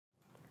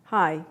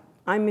Hi,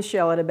 I'm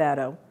Michele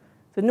Adubato.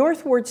 The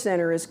North Ward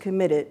Center is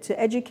committed to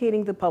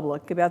educating the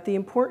public about the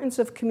importance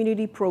of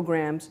community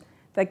programs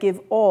that give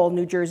all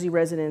New Jersey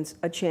residents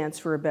a chance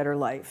for a better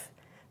life.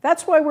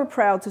 That's why we're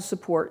proud to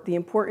support the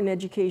important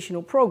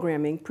educational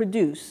programming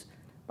produced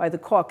by the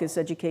Caucus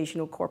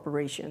Educational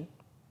Corporation.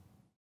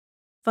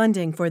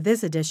 Funding for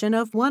this edition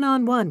of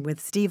One-on-One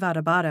with Steve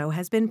Adubato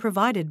has been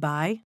provided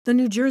by the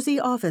New Jersey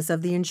Office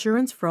of the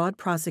Insurance Fraud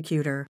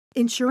Prosecutor.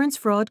 Insurance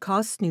fraud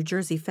costs New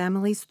Jersey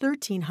families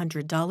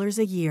 $1,300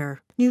 a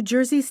year. New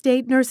Jersey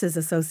State Nurses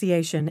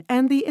Association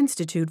and the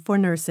Institute for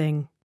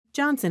Nursing.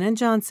 Johnson &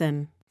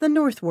 Johnson. The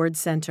North Ward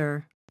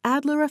Center.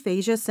 Adler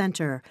Aphasia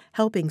Center,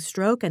 helping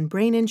stroke and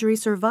brain injury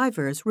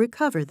survivors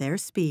recover their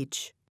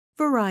speech.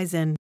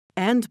 Verizon.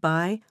 And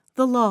by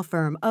the law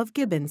firm of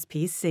Gibbons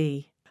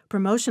PC.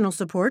 Promotional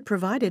support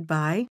provided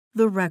by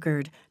The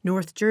Record,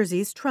 North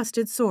Jersey's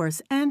trusted source,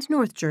 and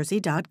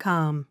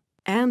NorthJersey.com.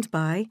 And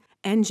by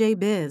NJ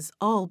Biz,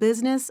 all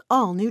business,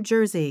 all New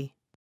Jersey.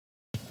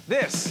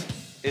 This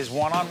is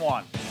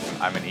One-on-One.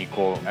 I'm an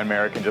equal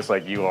American just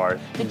like you are.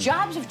 The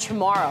jobs of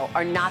tomorrow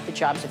are not the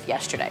jobs of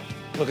yesterday.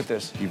 Look at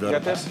this. You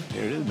got this?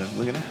 Here it is, man.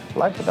 Look at that.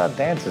 Life without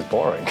dance is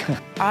boring.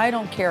 I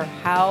don't care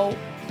how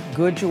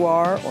good you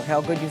are or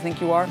how good you think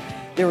you are,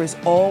 there is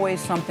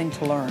always something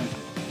to learn.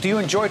 Do you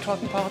enjoy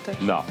talking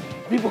politics? No.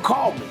 People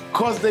call me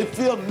because they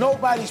feel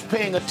nobody's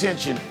paying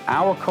attention.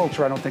 Our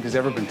culture, I don't think, has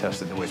ever been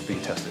tested the way it's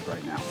being tested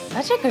right now.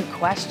 Such a good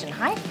question.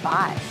 High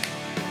five.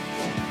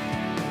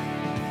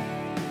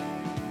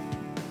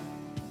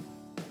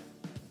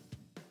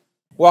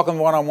 Welcome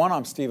to One-on-One.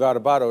 I'm Steve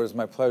Adubato. It is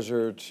my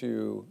pleasure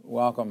to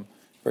welcome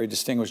a very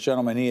distinguished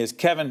gentleman. He is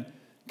Kevin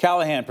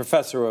Callahan,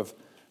 professor of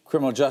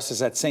criminal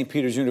justice at St.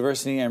 Peter's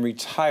University and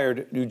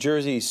retired New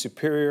Jersey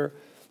Superior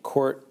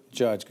Court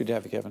judge. Good to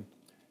have you, Kevin.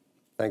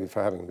 Thank you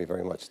for having me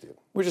very much, Steve.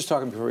 We were just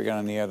talking before we got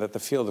on the air that the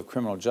field of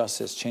criminal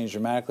justice changed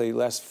dramatically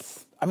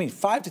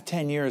 5 to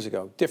 10 years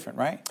ago. Different,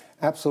 right?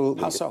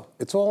 Absolutely. How so?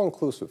 It's all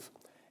inclusive.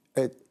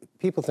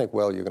 People think,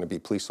 well, you're going to be a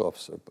police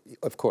officer.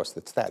 Of course,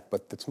 it's that,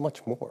 but it's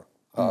much more.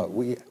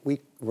 We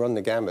run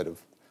the gamut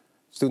of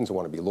students who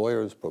want to be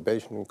lawyers,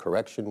 probation,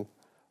 correction.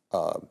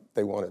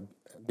 They want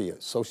to be a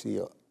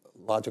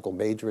sociological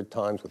major at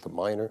times with a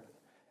minor.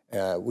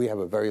 We have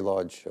a very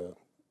large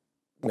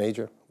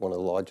major, one of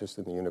the largest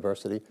in the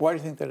university. Why do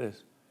you think that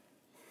is?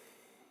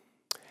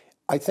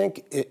 I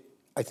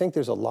think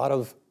there's a lot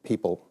of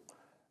people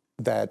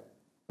that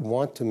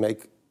want to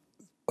make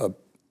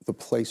the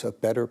place a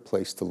better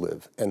place to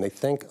live. And they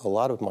think, a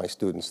lot of my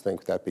students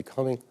think that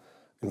becoming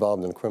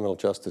involved in the criminal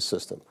justice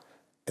system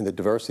and the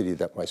diversity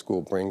that my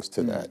school brings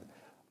to that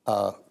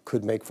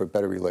could make for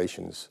better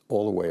relations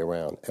all the way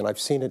around. And I've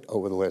seen it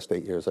over the last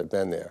 8 years I've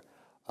been there.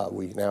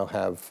 We now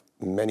have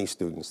many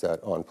students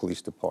that are on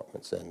police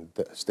departments and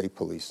the state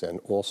police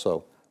and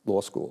also law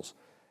schools.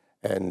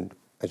 And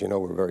as you know,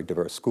 we're a very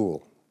diverse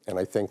school. And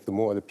I think the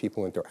more that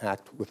people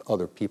interact with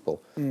other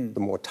people, the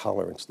more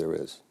tolerance there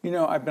is. You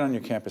know, I've been on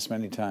your campus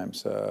many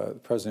times.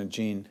 President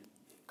Gene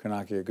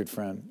Konaki, a good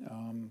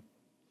friend.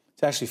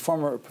 He's actually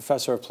former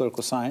professor of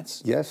political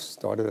science. Yes,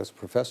 started as a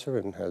professor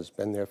and has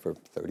been there for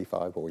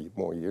 35 or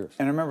more years.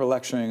 And I remember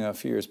lecturing a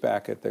few years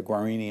back at the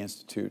Guarini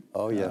Institute.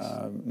 Oh, yes.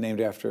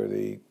 Named after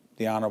the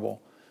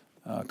Honorable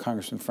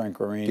Congressman Frank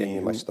Guarini. Gave me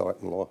my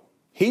start in law.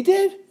 He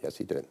did? Yes,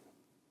 he did.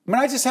 I mean,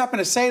 I just happened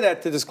to say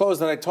that to disclose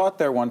that I taught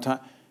there one time.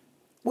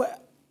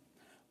 What?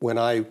 When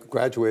I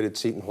graduated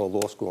Seton Hall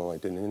Law School and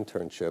I did an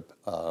internship,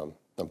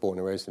 I'm born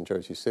and raised in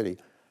Jersey City.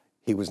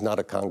 He was not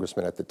a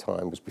congressman at the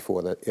time. It was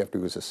before that, after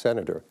he was a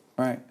senator.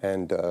 Right.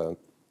 And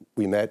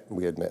we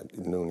had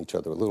known each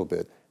other a little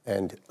bit.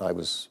 And I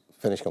was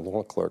finishing a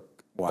law clerk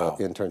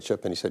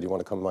internship, and he said, "You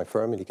want to come to my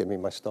firm?" And he gave me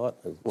my start.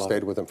 I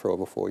stayed with him for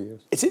over 4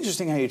 years. It's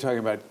interesting how you're talking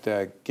about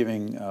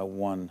giving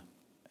one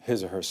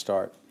his or her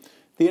start.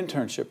 The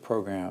internship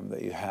program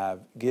that you have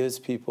gives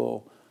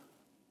people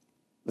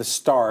the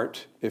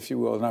start, if you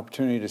will, an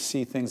opportunity to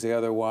see things they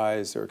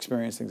otherwise or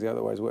experience things they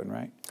otherwise wouldn't,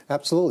 right?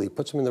 Absolutely. It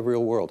puts them in the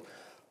real world.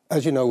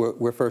 As you know,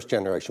 we're first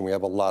generation. We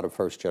have a lot of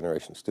first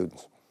generation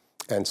students.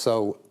 And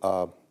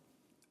so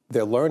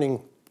they're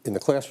learning in the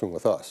classroom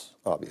with us,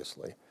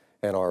 obviously,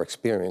 and our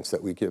experience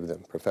that we give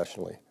them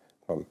professionally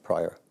from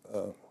prior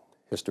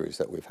histories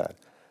that we've had.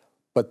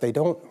 But they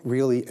don't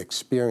really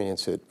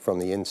experience it from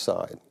the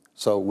inside.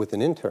 So with an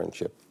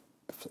internship,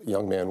 if a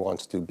young man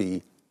wants to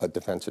be a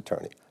defense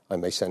attorney, I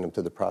may send him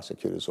to the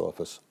prosecutor's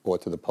office or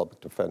to the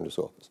public defender's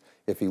office.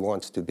 If he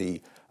wants to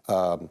be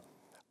a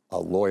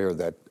lawyer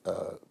that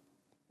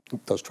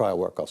does trial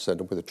work, I'll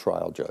send him with a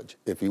trial judge.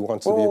 If he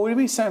wants to be... What do you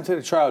mean send him to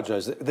the trial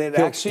judge?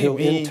 He'll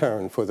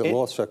intern for the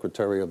law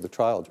secretary of the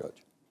trial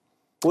judge.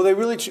 Will they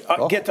really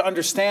get to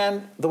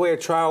understand the way a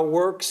trial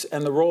works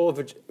and the role of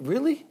a...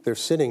 Really? They're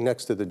sitting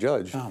next to the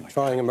judge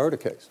trying a murder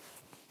case.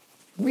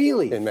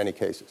 Really? In many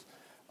cases.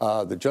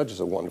 The judges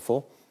are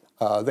wonderful.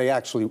 They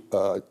actually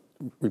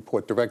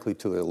report directly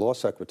to the law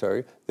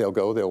secretary. They'll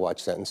go, they'll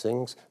watch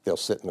sentencings, they'll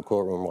sit in the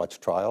courtroom and watch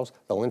trials.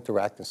 They'll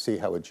interact and see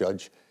how a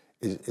judge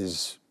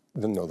is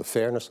the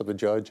fairness of a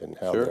judge and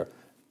how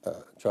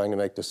trying to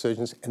make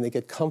decisions, and they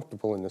get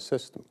comfortable in the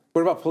system.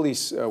 What about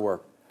police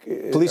work?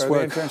 Police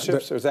work,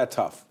 internships, or is that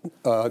tough?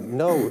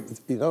 No,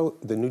 you know,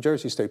 the New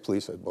Jersey State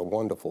Police are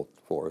wonderful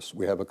for us.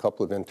 We have a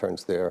couple of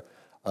interns there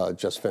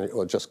just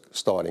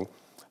starting.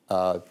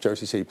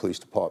 Jersey City Police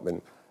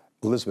Department,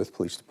 Elizabeth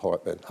Police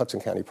Department, Hudson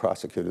County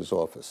Prosecutor's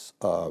Office,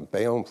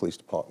 Bayonne Police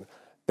Department.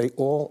 They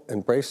all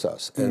embrace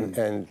us,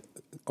 and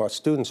our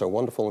students are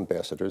wonderful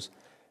ambassadors.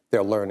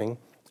 They're learning,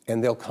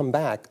 and they'll come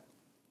back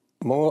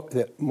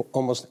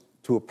almost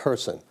to a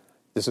person.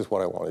 This is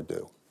what I want to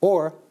do.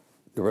 Or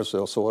there was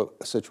also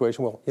a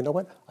situation, well, you know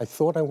what? I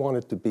thought I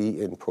wanted to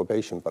be in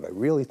probation, but I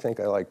really think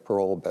I like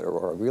parole better,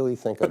 or I really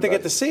think But they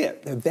get to see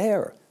it.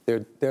 They're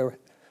there.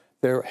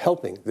 They're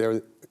helping.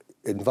 They're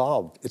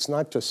involved. It's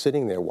not just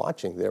sitting there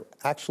watching. They're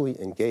actually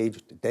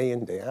engaged day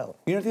in, day out.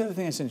 You know, the other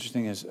thing that's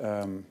interesting is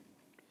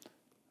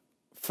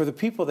for the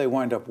people they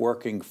wind up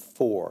working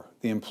for,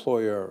 the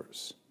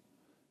employers,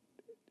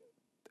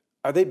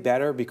 are they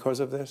better because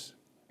of this?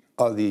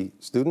 Are the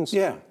students?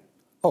 Yeah.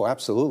 Oh,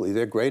 absolutely.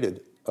 They're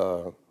graded.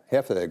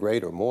 Half of their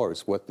grade or more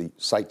is what the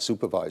site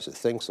supervisor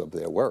thinks of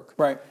their work.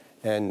 Right.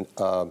 And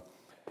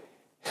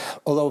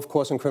although, of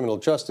course, in criminal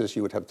justice,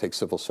 you would have to take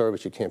civil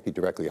service. You can't be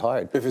directly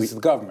hired. If it's the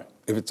government.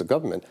 If it's the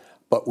government.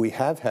 But we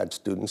have had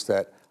students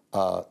that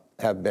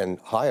have been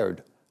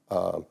hired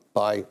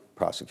by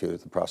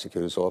prosecutors, the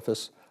prosecutor's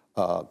office.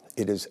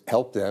 It has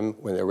helped them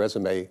when their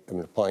resume, I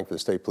mean, applying for the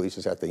state police,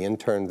 is that they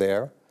interned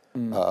there,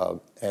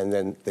 and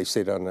then they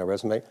say it on their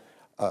resume.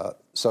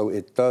 So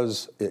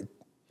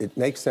it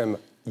makes them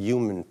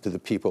human to the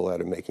people that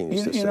are making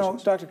these decisions. You know,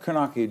 Dr.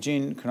 Warnecke,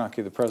 Gene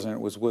Warnecke, the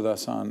president, was with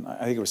us on,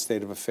 I think it was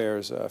State of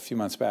Affairs a few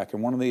months back,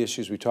 and one of the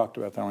issues we talked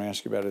about that I want to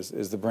ask you about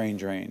is the brain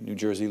drain. New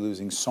Jersey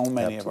losing so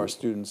many of our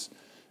students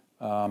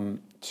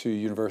to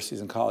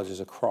universities and colleges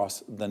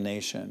across the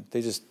nation.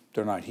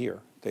 They're not here.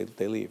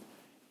 They leave.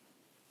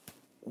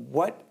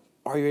 What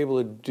are you able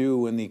to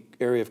do in the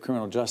area of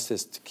criminal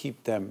justice to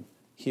keep them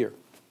here?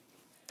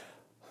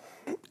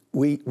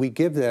 We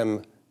give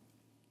them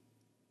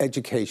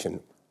education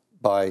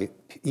by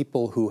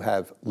people who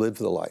have lived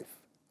the life.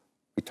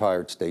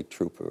 Retired state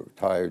trooper,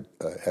 retired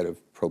head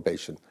of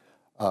probation,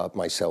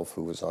 myself,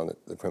 who was on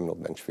the criminal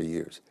bench for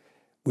years.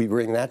 We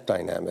bring that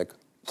dynamic,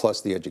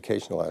 plus the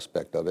educational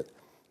aspect of it,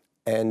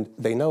 and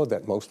they know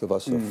that most of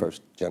us are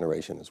first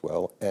generation as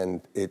well,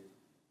 and it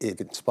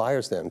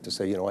inspires them to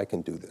say, you know, I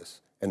can do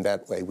this. And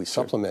that way we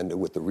supplement it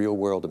with the real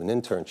world of an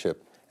internship,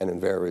 and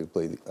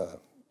invariably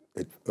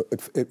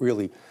it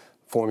really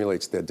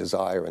formulates their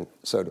desire and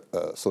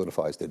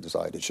solidifies their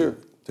desire to do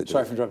it.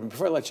 Sorry for interrupting.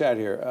 Before I let you out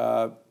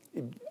here,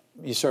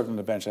 you served on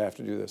the bench. I have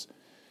to do this.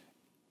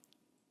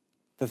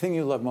 The thing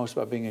you love most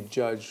about being a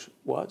judge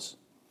was?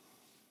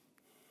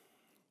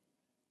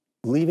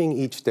 Leaving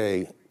each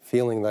day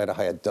feeling that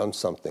I had done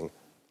something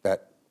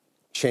that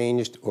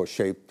changed or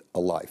shaped a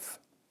life,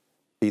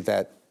 be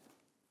that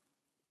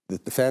the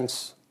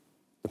defense,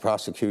 the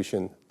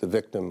prosecution, the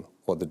victim,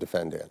 or the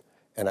defendant.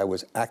 And I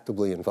was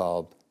actively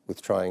involved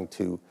with trying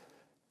to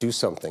do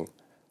something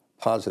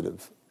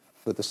positive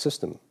for the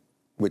system,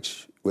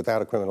 which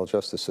without a criminal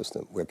justice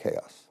system, we're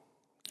chaos.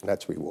 And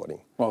that's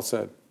rewarding. Well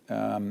said.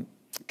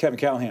 Kevin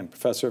Callahan,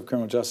 professor of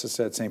criminal justice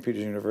at St.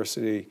 Peter's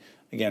University,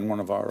 again,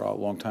 one of our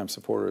longtime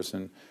supporters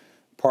and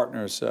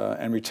partners,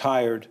 and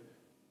retired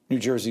New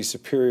Jersey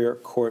Superior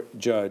Court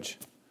judge.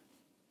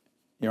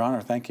 Your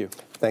Honor, thank you.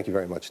 Thank you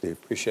very much, Steve.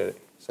 Appreciate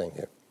it. Same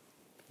here.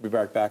 We'll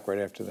be back right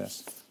after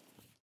this.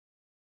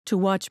 To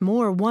watch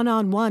more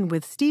One-on-One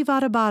with Steve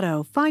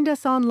Adubato, find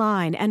us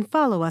online and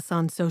follow us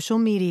on social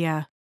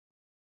media.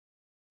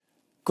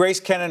 Grace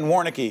Kennan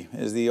Warnecke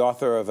is the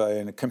author of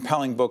a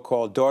compelling book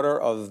called Daughter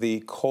of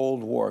the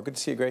Cold War. Good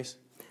to see you, Grace.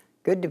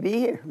 Good to be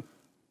here.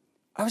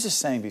 I was just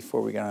saying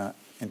before we got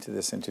into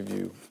this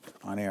interview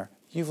on air,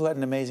 you've led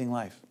an amazing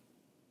life.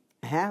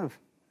 I have.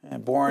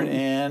 And born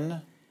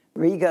in?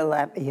 Riga,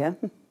 Latvia.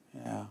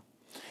 Yeah.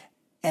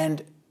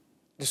 And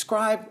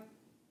describe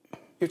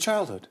your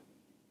childhood.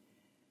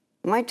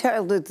 My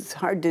childhood is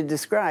hard to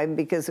describe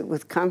because it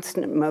was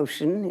constant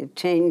motion. It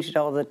changed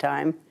all the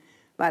time.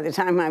 By the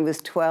time I was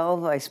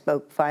 12, I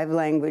spoke 5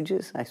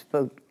 languages. I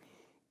spoke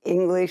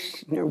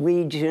English,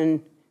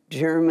 Norwegian,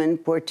 German,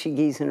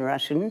 Portuguese, and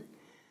Russian.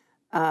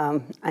 I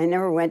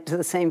never went to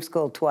the same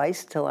school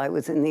twice till I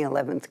was in the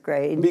 11th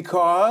grade.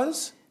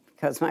 Because?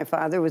 Because my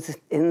father was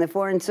in the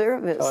Foreign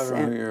Service. Tell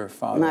everyone who your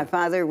father. My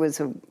father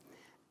was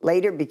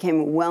later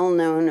became a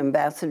well-known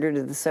ambassador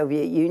to the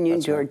Soviet Union,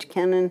 That's George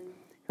Kennan,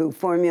 who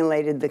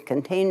formulated the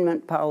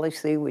containment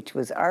policy, which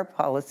was our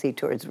policy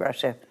towards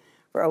Russia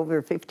for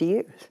over 50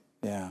 years.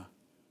 Yeah.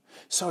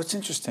 So it's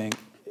interesting.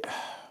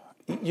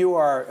 You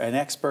are an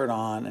expert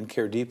on and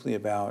care deeply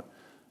about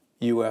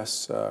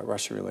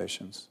U.S.-Russia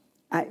relations.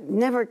 I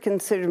never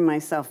considered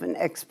myself an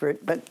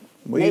expert, but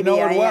well, maybe you know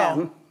it I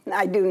well. am.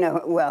 I do know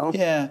it well.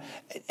 Yeah.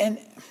 And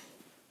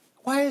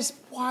why is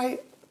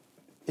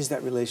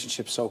that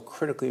relationship so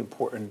critically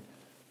important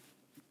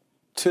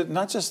to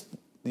not just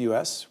the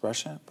U.S.,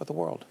 Russia, but the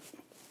world?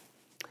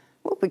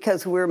 Well,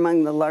 because we're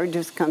among the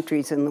largest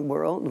countries in the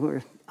world.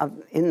 We're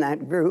in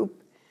that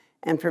group.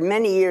 And for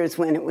many years,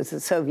 when it was the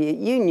Soviet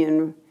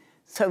Union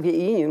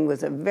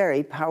was a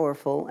very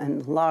powerful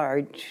and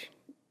large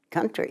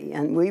country.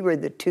 And we were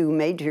the two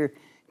major,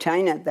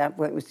 China at that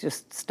point was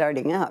just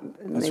starting up.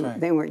 And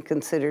they weren't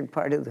considered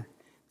part of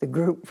the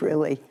group,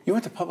 really. You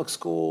went to public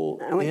school in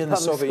the Soviet Union? I went to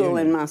public school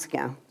in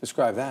Moscow.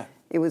 Describe that.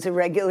 It was a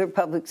regular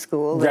public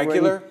school.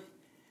 Regular?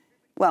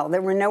 Well,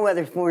 there were no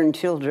other foreign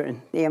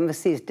children. The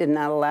embassies did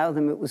not allow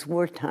them. It was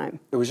wartime.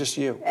 It was just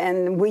you?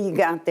 And we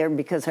got there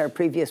because our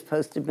previous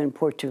post had been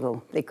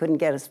Portugal. They couldn't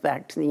get us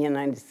back to the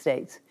United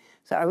States.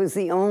 So I was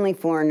the only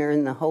foreigner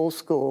in the whole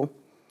school,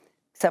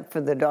 except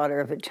for the daughter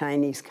of a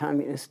Chinese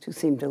communist who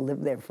seemed to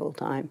live there full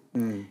time.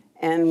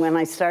 And when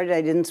I started,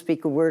 I didn't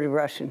speak a word of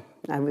Russian.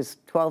 I was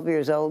 12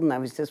 years old, and I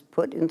was just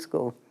put in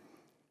school.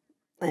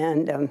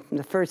 And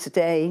the first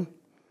day,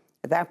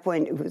 at that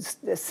point, it was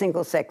a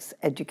single-sex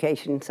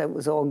education, so it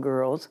was all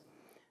girls.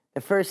 The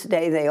first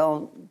day, they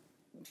all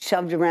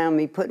shoved around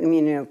me, put me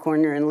in a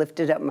corner, and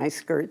lifted up my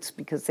skirts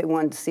because they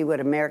wanted to see what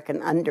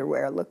American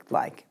underwear looked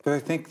like. Did they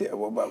think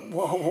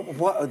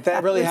that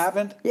really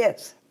happened?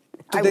 Yes.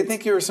 Did they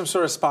think you were some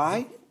sort of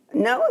spy?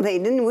 No, they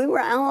didn't. We were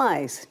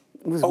allies.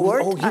 It was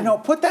wartime. You know,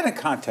 put that in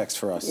context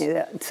for us.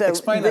 Yeah. So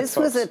explain that, this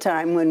was a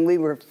time when we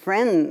were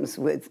friends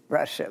with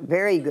Russia,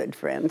 very good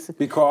friends.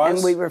 Because?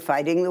 And we were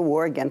fighting the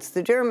war against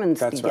the Germans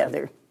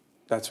together. Right.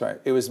 That's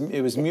right. It was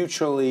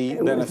mutually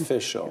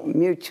beneficial.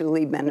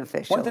 Mutually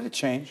beneficial. When did it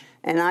change?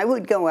 And I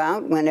would go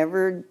out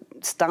whenever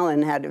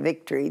Stalin had a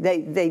victory.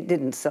 They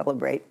didn't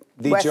celebrate.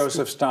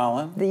 Joseph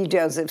Stalin? The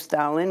Joseph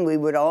Stalin. We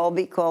would all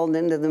be called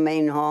into the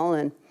main hall,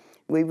 and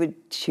we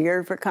would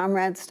cheer for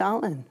Comrade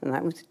Stalin. And I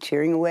was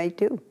cheering away,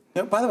 too.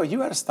 You know, by the way,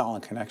 you had a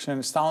Stalin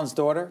connection. Stalin's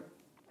daughter?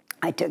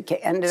 I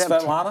ended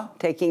up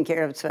taking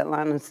care of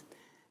Svetlana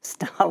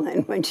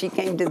Stalin when she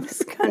came to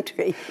this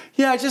country.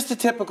 Yeah, just a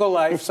typical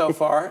life so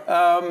far.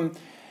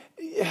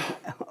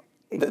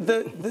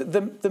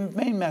 The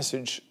main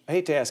message, I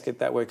hate to ask it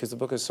that way because the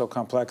book is so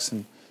complex,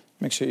 and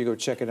make sure you go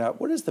check it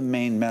out. What is the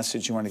main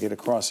message you want to get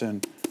across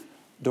in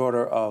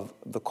Daughter of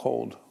the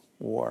Cold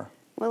War?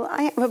 Well,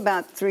 I have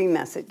about 3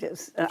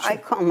 messages. Sure. I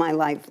call my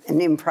life an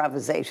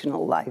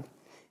improvisational life.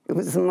 It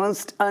was the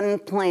most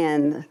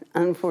unplanned,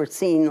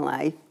 unforeseen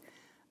life.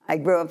 I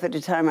grew up at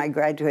a time I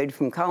graduated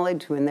from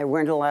college when there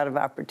weren't a lot of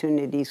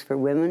opportunities for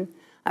women.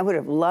 I would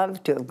have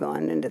loved to have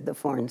gone into the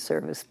Foreign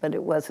Service, but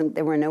it wasn't,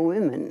 there were no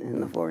women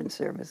in the Foreign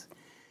Service.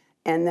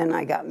 And then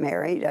I got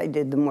married. I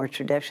did the more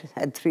traditional,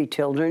 had 3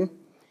 children.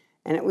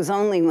 And it was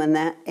only when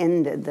that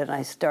ended that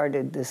I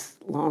started this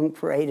long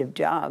parade of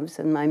jobs.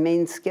 And my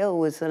main skill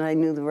was that I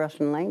knew the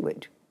Russian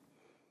language,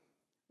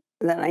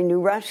 that I knew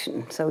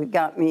Russian. So it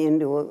got me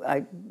into,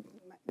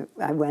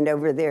 I went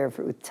over there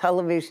with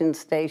television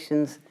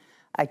stations.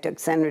 I took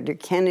Senator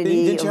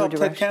Kennedy. Did you help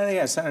Ted Kennedy?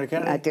 Yeah, Senator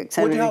Kennedy. I took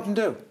Senator. What did you help him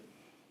do?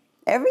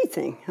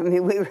 Everything. I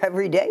mean, we were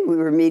every day. We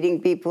were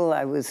meeting people.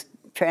 I was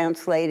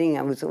translating.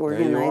 I was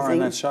organizing. There you are in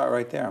that shot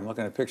right there. I'm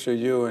looking at a picture of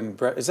you and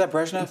is that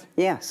Brezhnev?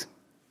 Yes.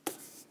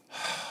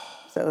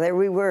 So there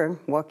we were,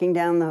 walking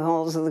down the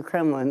halls of the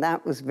Kremlin.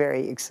 That was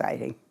very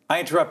exciting. I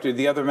interrupted.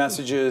 The other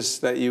messages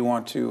that you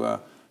want to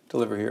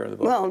deliver here in the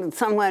book? Well,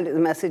 somewhat the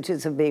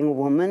messages of being a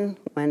woman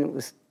when it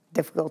was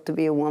difficult to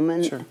be a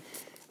woman. Sure.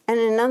 And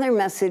another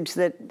message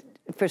that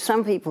for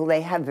some people,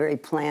 they have very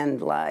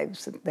planned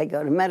lives. They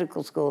go to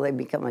medical school, they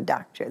become a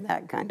doctor,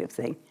 that kind of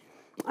thing.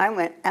 I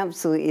went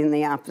absolutely in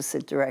the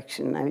opposite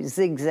direction. I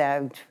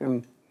zigzagged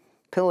from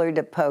pillar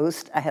to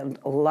post. I had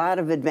a lot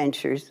of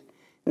adventures.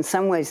 In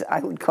some ways, I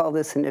would call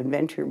this an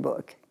adventure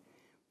book.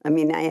 I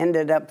mean, I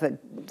ended up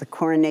at the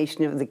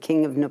coronation of the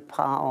King of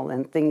Nepal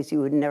and things you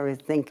would never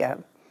think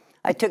of.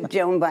 I took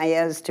Joan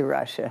Baez to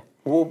Russia.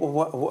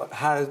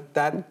 How did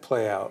that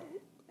play out?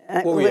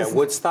 What were you at,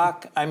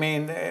 Woodstock? I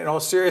mean, in all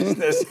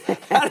seriousness,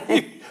 how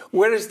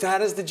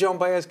does the Joan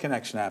Baez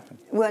connection happen?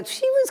 Well,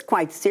 she was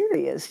quite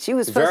serious. She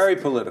was very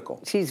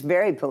political. She's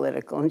very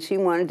political, and she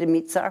wanted to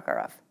meet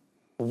Sakharov.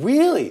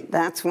 Really?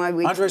 That's why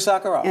we... Andrei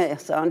Sakharov?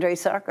 Yes, Andrei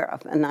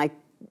Sakharov. And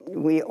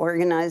we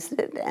organized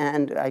it,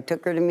 and I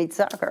took her to meet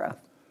Sakharov.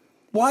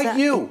 Why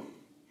you?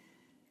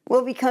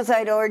 Well, because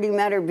I'd already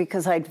met her,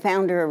 because I'd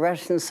found her a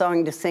Russian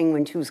song to sing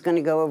when she was going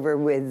to go over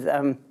with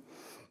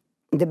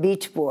the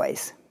Beach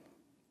Boys.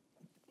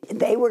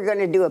 They were going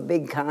to do a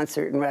big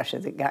concert in Russia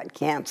that got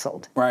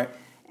canceled. Right.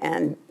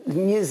 And the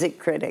music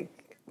critic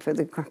for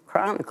the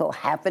Chronicle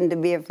happened to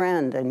be a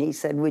friend, and he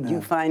said, would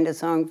you find a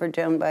song for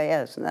Joan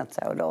Baez? And that's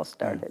how it all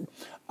started.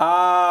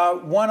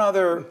 One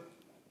other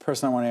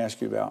person I want to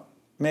ask you about,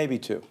 maybe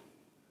 2.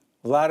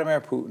 Vladimir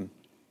Putin.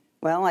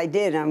 Well, I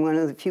did. I'm one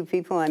of the few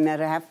people I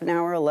met a half an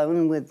hour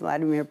alone with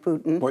Vladimir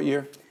Putin. What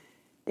year?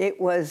 It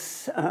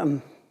was,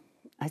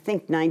 I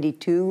think,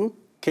 92.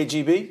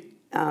 KGB?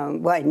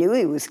 Well, I knew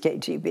he was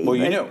KGB. Well,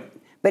 you knew.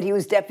 But he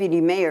was deputy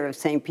mayor of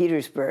St.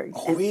 Petersburg.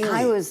 Oh, really?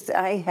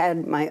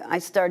 I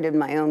started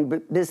my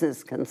own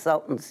business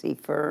consultancy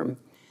firm,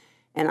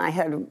 and I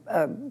had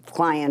a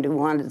client who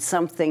wanted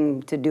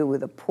something to do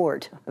with the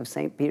port of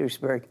St.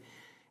 Petersburg.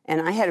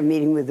 And I had a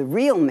meeting with the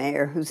real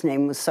mayor, whose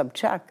name was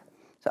Sobchak.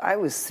 So I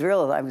was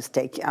thrilled. I was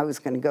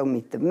going to go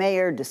meet the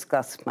mayor,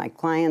 discuss my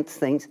clients'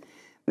 things.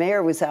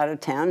 Mayor was out of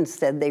town.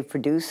 Instead, they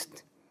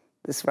produced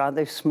this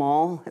rather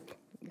small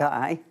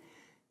guy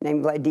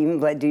named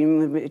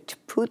Vladimir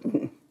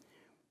Putin.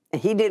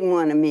 And he didn't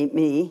want to meet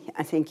me.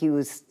 I think he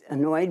was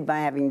annoyed by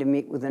having to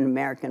meet with an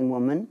American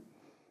woman.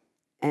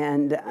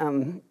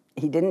 And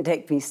he didn't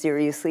take me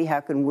seriously. How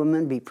can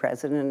women be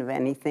president of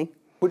anything?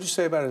 What'd you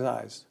say about his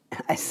eyes?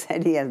 I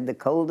said he had the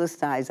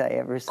coldest eyes I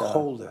ever saw.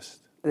 Coldest?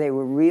 They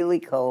were really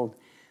cold.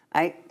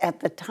 At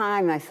the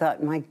time, I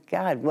thought, my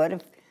God, what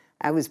if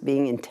I was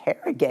being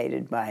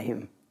interrogated by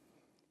him?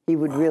 He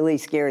would really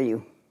scare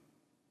you.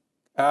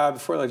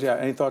 Before I let you out,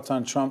 any thoughts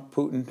on Trump,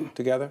 Putin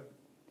together?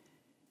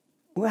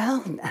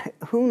 Well,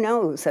 who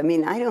knows? I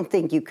mean, I don't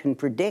think you can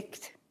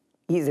predict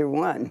either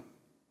one.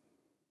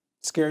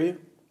 Scare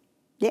you?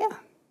 Yeah.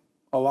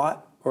 A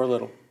lot or a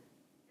little?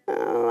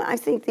 I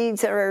think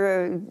these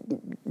are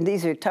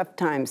tough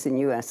times in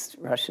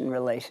U.S.-Russian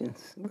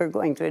relations. We're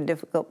going through a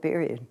difficult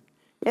period.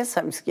 Yes,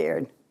 I'm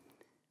scared.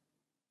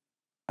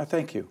 I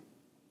thank you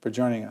for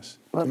joining us.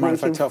 Well, Do you mind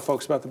if I tell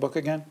folks about the book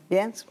again?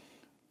 Yes.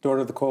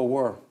 Daughter of the Cold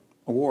War.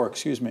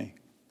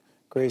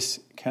 Grace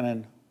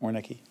Kennan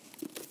Warnecke.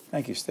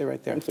 Thank you. Stay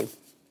right there. Thank you.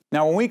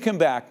 Now, when we come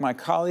back, my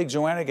colleague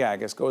Joannna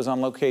Gagis goes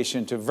on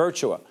location to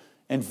Virtua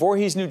in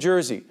Voorhees, New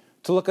Jersey,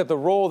 to look at the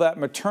role that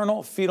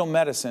maternal fetal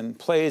medicine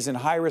plays in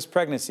high-risk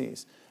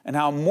pregnancies and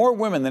how more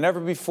women than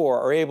ever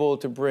before are able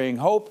to bring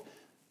hope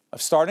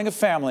of starting a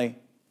family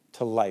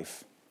to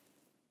life.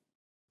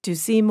 To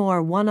see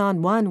more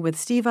one-on-one with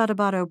Steve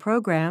Adubato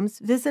programs,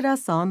 visit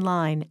us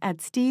online at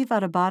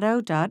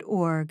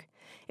steveadubato.org.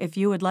 If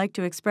you would like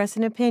to express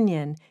an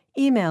opinion,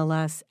 email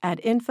us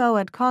at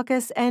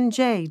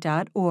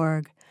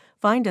info@caucusnj.org.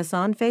 Find us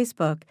on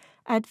Facebook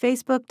at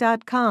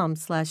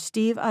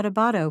facebook.com/Steve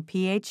Adubato,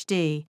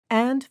 PhD,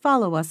 and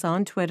follow us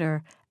on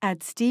Twitter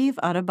at Steve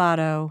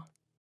Adubato.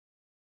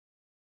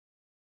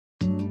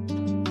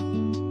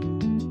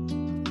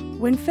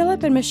 When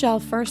Phillip and Michele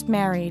first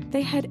married,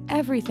 they had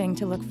everything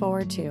to look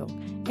forward to,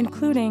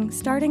 including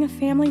starting a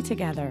family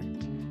together.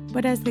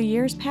 But as the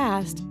years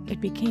passed, it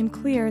became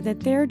clear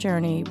that their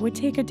journey would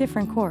take a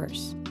different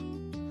course.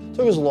 It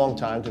took us a long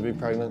time to be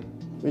pregnant.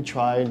 We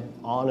tried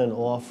on and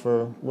off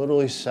for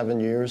literally 7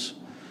 years.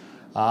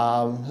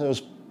 There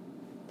was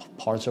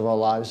parts of our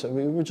lives that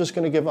we were just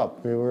going to give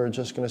up. We were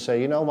just going to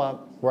say, you know what,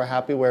 we're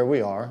happy where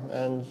we are,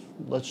 and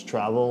let's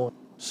travel.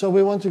 So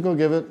we went to go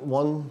give it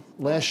one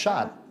last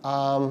shot.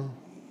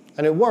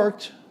 And it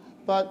worked,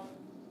 but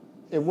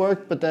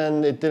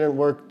then it didn't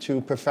work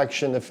to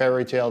perfection, the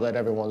fairy tale that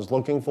everyone's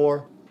looking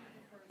for.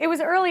 It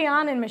was early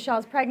on in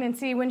Michele's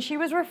pregnancy when she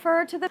was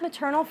referred to the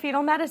maternal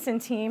fetal medicine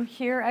team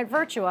here at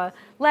Virtua,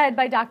 led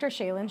by Dr.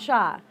 Shailen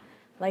Shah.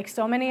 Like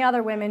so many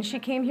other women, she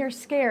came here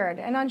scared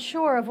and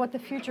unsure of what the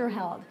future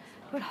held,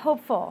 but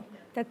hopeful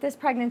that this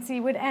pregnancy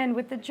would end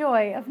with the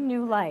joy of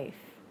new life.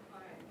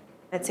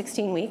 At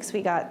 16 weeks,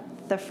 we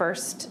got the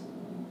first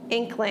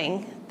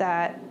inkling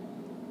that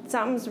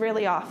something's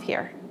really off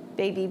here.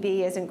 Baby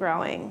B isn't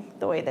growing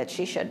the way that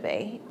she should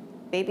be.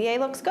 Baby A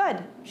looks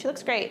good. She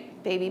looks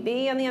great. Baby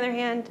B, on the other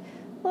hand,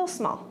 a little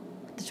small.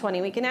 The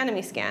 20-week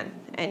anatomy scan.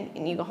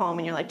 And you go home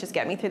and you're like, just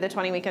get me through the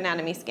 20-week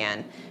anatomy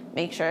scan.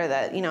 Make sure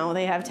that, you know,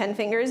 they have 10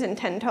 fingers and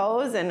 10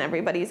 toes and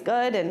everybody's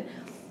good. And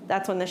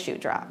that's when the shoe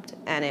dropped.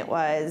 And it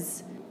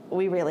was,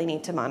 we really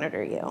need to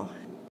monitor you.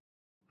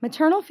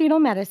 Maternal fetal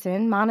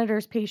medicine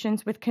monitors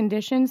patients with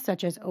conditions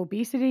such as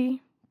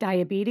obesity,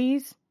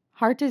 diabetes,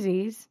 heart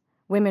disease,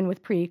 women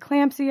with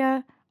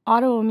preeclampsia,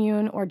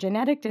 autoimmune or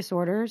genetic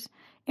disorders,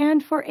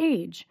 and for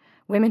age,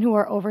 women who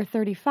are over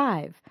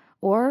 35,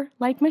 or,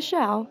 like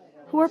Michele,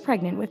 who are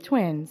pregnant with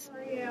twins.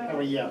 How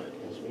are you?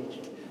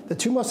 The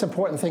two most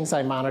important things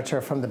I monitor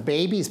from the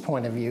baby's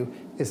point of view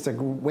is the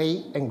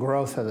weight and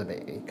growth of the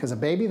baby, because a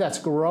baby that's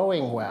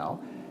growing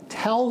well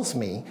tells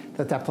me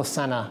that that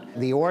placenta,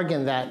 the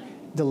organ that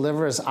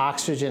delivers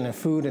oxygen and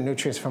food and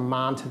nutrients from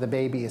mom to the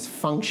baby, is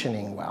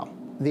functioning well.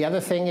 The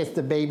other thing is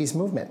the baby's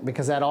movement,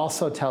 because that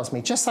also tells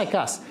me, just like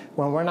us,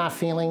 when we're not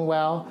feeling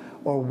well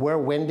or we're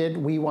winded,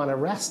 we want to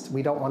rest.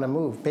 We don't want to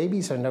move.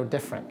 Babies are no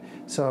different.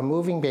 So a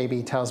moving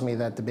baby tells me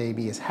that the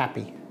baby is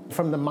happy.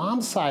 From the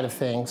mom's side of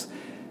things,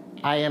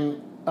 I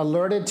am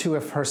alerted to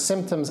if her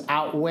symptoms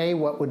outweigh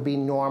what would be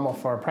normal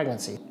for a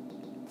pregnancy.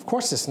 Of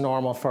course, it's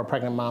normal for a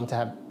pregnant mom to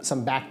have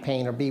some back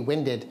pain or be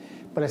winded,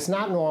 but it's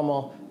not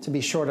normal to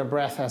be short of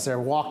breath as they're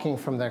walking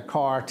from their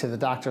car to the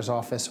doctor's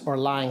office or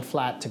lying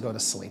flat to go to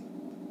sleep.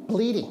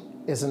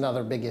 Bleeding is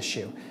another big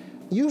issue.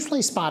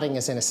 Usually spotting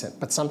is innocent,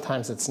 but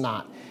sometimes it's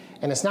not.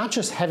 And it's not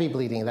just heavy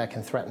bleeding that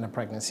can threaten a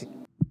pregnancy.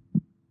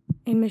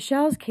 In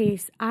Michele's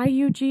case,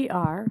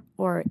 IUGR,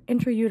 or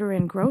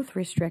intrauterine growth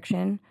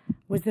restriction,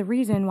 was the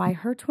reason why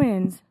her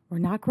twins were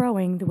not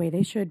growing the way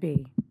they should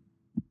be.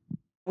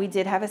 We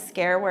did have a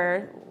scare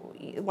where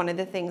one of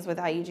the things with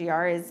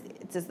IUGR is,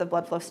 does the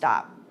blood flow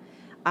stop?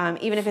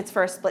 Even if it's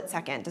for a split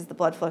second, does the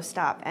blood flow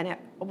stop? And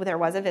there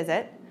was a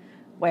visit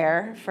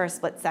where for a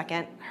split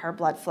second, her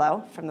blood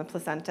flow from the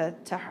placenta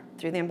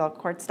through the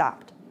umbilical cord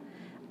stopped.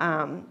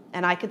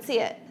 And I could see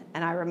it.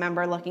 And I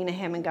remember looking to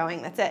him and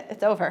going, that's it,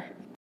 it's over.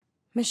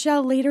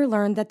 Michele later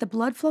learned that the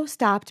blood flow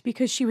stopped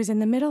because she was in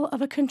the middle of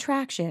a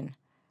contraction.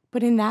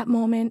 But in that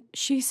moment,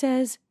 she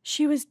says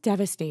she was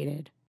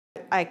devastated.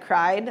 I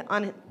cried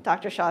on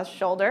Dr. Shah's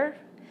shoulder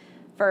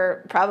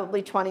for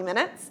probably 20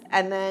 minutes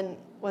and then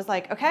was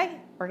like, okay,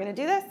 we're gonna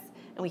do this.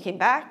 And we came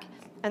back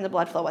and the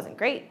blood flow wasn't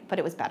great, but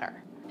it was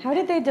better. How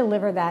did they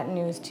deliver that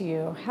news to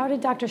you? How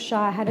did Dr.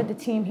 Shah, how did the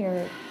team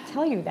here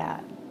tell you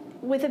that?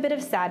 With a bit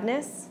of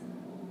sadness,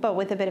 but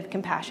with a bit of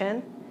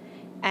compassion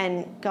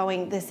and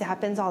going, this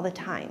happens all the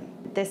time.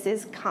 This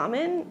is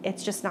common,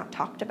 it's just not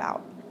talked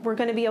about. We're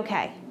gonna be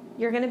okay.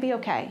 You're gonna be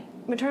okay.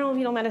 Maternal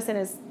fetal medicine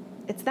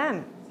it's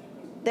them.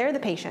 They're the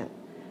patient.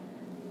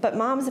 But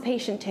mom's a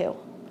patient too.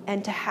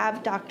 And to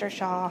have Dr.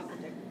 Shah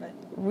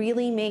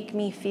really make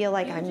me feel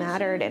like I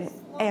mattered and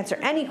answer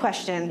any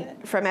question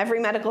from every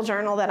medical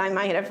journal that I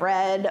might have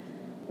read,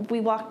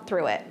 we walked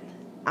through it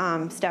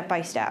step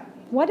by step.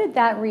 What did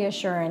that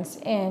reassurance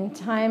in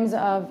times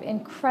of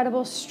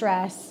incredible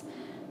stress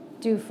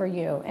do for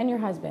you and your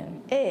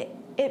husband?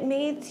 It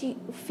made you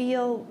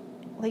feel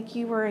like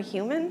you were a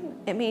human.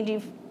 It made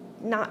you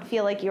not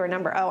feel like you were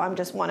number, oh, I'm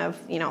just one of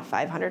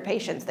 500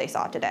 patients they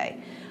saw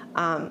today.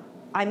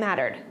 I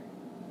mattered.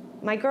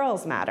 My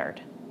girls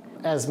mattered.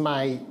 As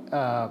my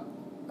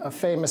a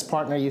famous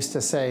partner used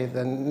to say,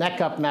 the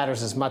neck up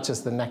matters as much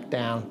as the neck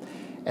down,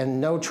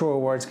 and no truer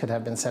words could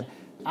have been said.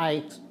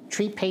 I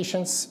treat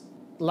patients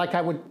like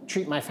I would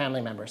treat my family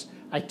members.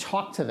 I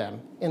talk to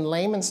them in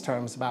layman's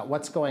terms about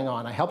what's going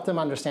on. I help them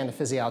understand the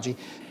physiology.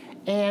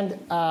 And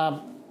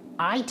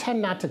I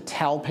tend not to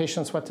tell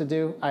patients what to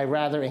do. I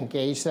rather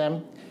engage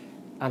them.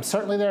 I'm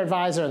certainly their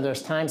advisor, and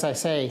there's times I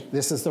say,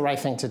 this is the right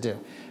thing to do.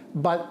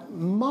 But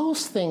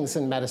most things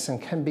in medicine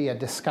can be a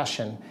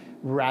discussion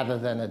rather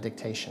than a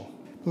dictation.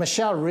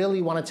 Michele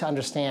really wanted to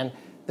understand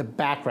the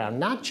background,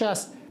 not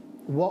just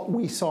what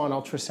we saw in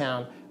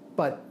ultrasound,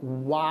 but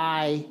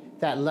why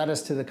that led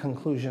us to the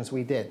conclusions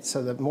we did.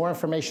 So the more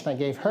information I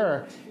gave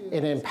her,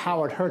 it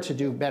empowered her to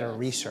do better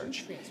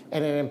research.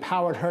 And it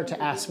empowered her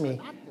to ask me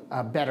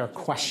better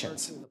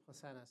questions.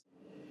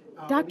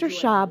 Dr.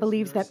 Shah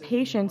believes that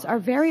patients are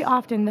very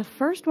often the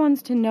first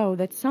ones to know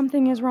that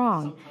something is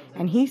wrong,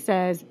 and he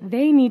says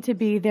they need to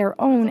be their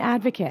own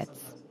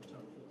advocates.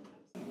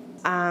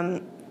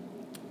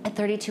 At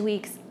 32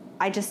 weeks,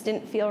 I just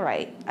didn't feel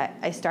right.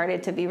 I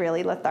started to be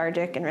really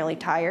lethargic and really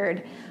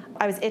tired.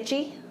 I was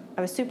itchy.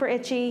 I was super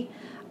itchy.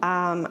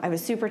 I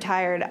was super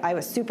tired. I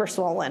was super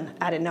swollen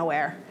out of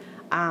nowhere.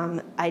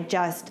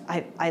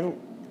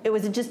 It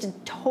was just a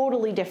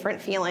totally different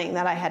feeling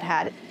that I had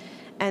had.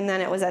 And then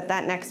it was at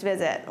that next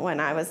visit when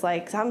I was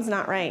like, something's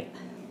not right.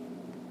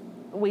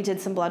 We did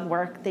some blood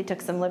work. They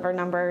took some liver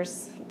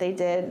numbers. They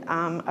did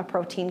a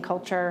protein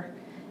culture,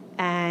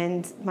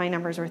 and my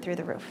numbers were through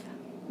the roof.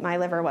 My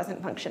liver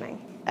wasn't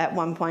functioning. At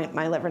one point,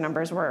 my liver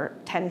numbers were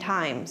 10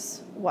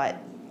 times what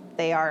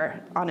they are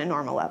on a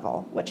normal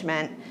level, which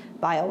meant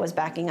bile was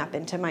backing up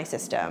into my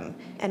system.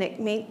 And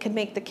it could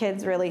make the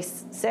kids really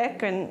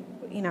sick, and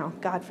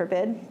God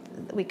forbid,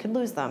 we could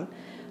lose them.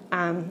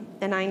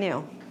 And I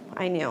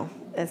knew,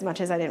 as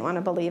much as I didn't want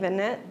to believe in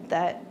it,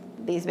 that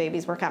these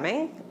babies were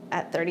coming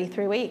at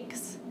 33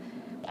 weeks.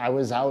 I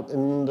was out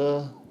in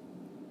the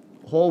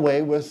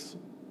hallway with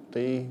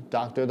the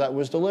doctor that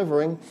was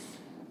delivering,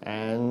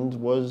 and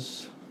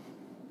was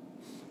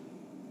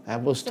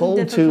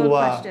told to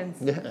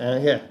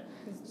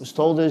was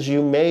told as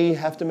you may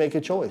have to make a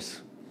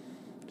choice.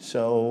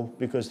 So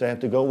because they have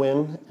to go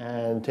in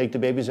and take the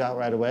babies out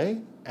right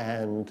away,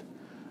 and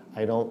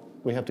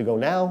we have to go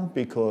now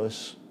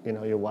because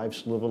your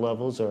wife's liver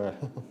levels are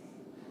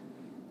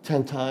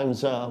 10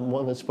 times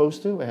more than it's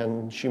supposed to,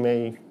 and she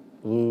may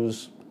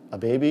lose a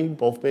baby,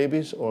 both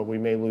babies, or we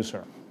may lose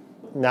her.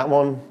 And that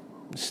one,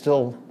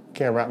 still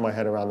can't wrap my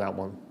head around that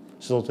one,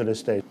 still to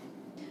this day.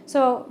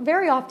 So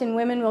very often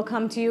women will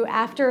come to you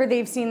after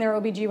they've seen their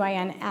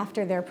OBGYN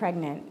after they're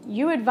pregnant.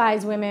 You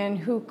advise women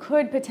who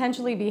could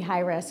potentially be high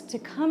risk to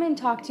come and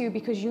talk to you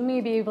because you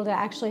may be able to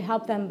actually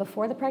help them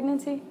before the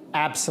pregnancy?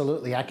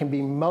 Absolutely. I can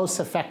be most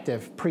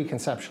effective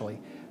preconceptually,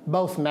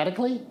 both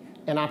medically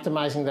in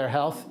optimizing their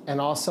health and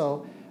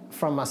also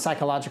from a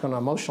psychological and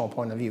emotional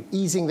point of view,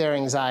 easing their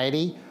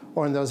anxiety,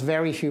 or in those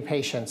very few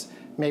patients,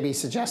 maybe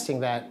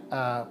suggesting that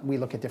we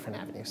look at different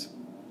avenues.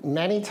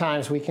 Many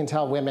times we can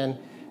tell women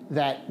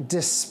that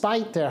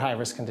despite their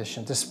high-risk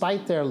condition,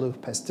 despite their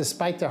lupus,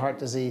 despite their heart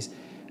disease,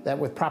 that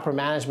with proper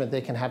management they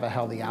can have a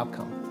healthy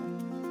outcome.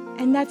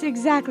 And that's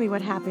exactly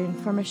what happened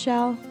for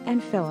Michele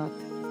and Phillip.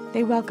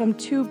 They welcomed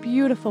two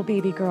beautiful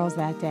baby girls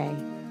that day,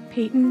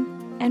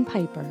 Peyton and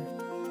Piper.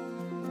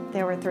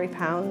 They were 3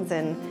 pounds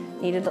and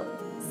needed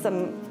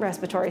some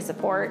respiratory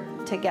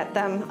support to get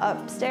them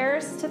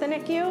upstairs to the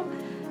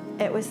NICU.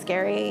 It was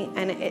scary,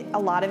 and a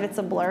lot of it's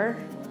a blur,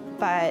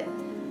 but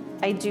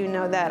I do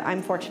know that I'm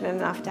fortunate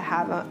enough to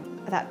have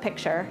that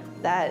picture,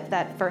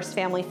 that first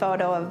family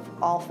photo of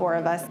all 4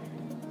 of us.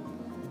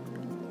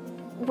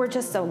 we're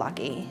just so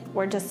lucky.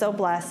 We're just so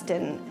blessed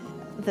in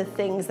the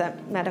things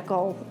that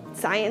medical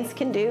science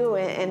can do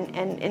and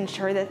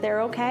ensure that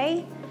they're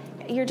okay.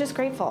 You're just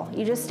grateful.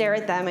 You just stare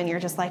at them and you're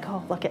just like,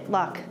 oh, look at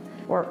luck.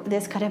 Or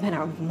this could have been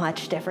a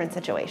much different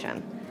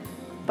situation.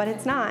 But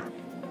it's not.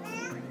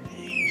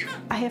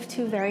 I have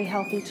 2 very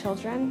healthy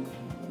children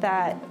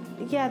that,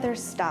 yeah,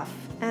 there's stuff.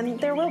 And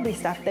there will be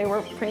stuff. They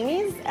were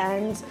preemies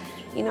and,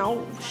 you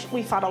know,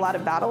 we fought a lot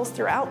of battles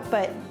throughout,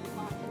 but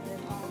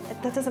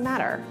that doesn't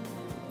matter.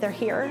 They're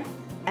here,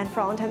 and for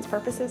all intents and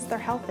purposes, they're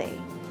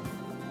healthy.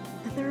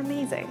 And they're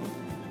amazing.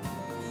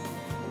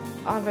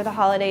 Over the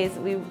holidays,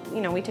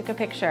 we took a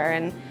picture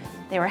and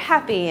they were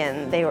happy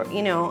and they were,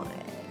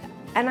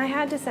 and I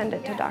had to send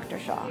it to Dr.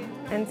 Shah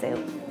and say,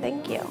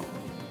 thank you.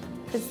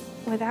 Because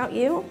without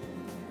you,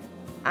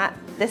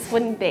 this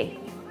wouldn't be.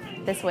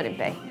 This wouldn't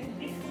be.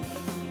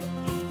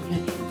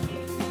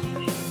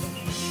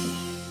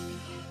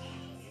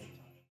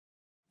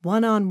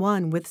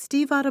 One-on-One with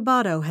Steve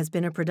Adubato has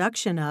been a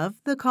production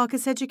of the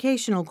Caucus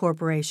Educational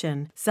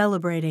Corporation,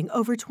 celebrating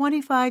over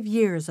 25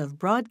 years of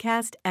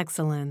broadcast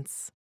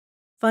excellence.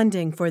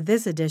 Funding for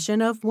this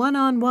edition of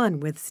One-on-One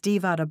with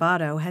Steve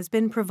Adubato has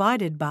been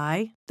provided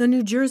by the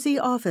New Jersey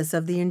Office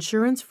of the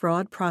Insurance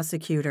Fraud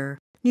Prosecutor,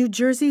 New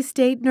Jersey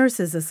State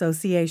Nurses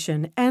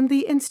Association, and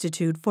the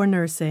Institute for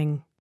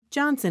Nursing,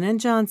 Johnson &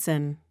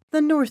 Johnson,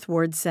 the North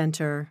Ward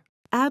Center,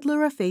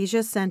 Adler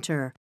Aphasia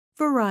Center,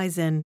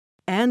 Verizon,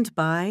 and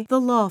by the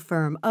law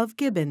firm of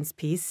Gibbons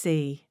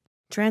PC.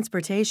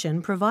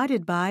 Transportation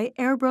provided by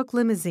Airbrook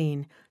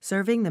Limousine,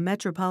 serving the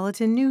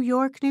metropolitan New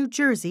York, New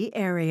Jersey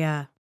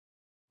area.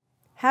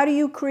 How do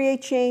you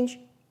create change?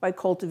 By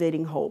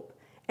cultivating hope.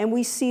 And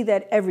we see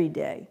that every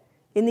day.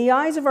 In the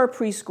eyes of our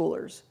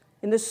preschoolers,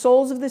 in the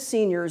souls of the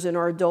seniors in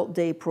our Adult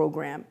Day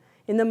program,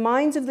 in the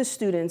minds of the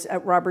students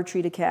at Robert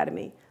Treat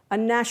Academy, a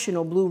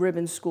national Blue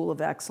Ribbon School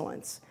of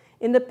Excellence,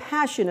 in the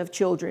passion of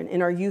children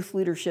in our Youth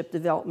Leadership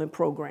Development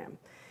Program,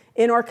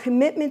 in our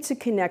commitment to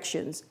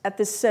connections at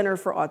the Center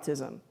for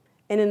Autism,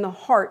 and in the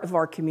heart of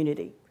our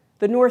community,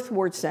 the North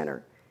Ward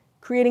Center,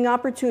 creating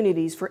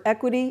opportunities for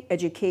equity,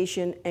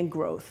 education, and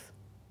growth.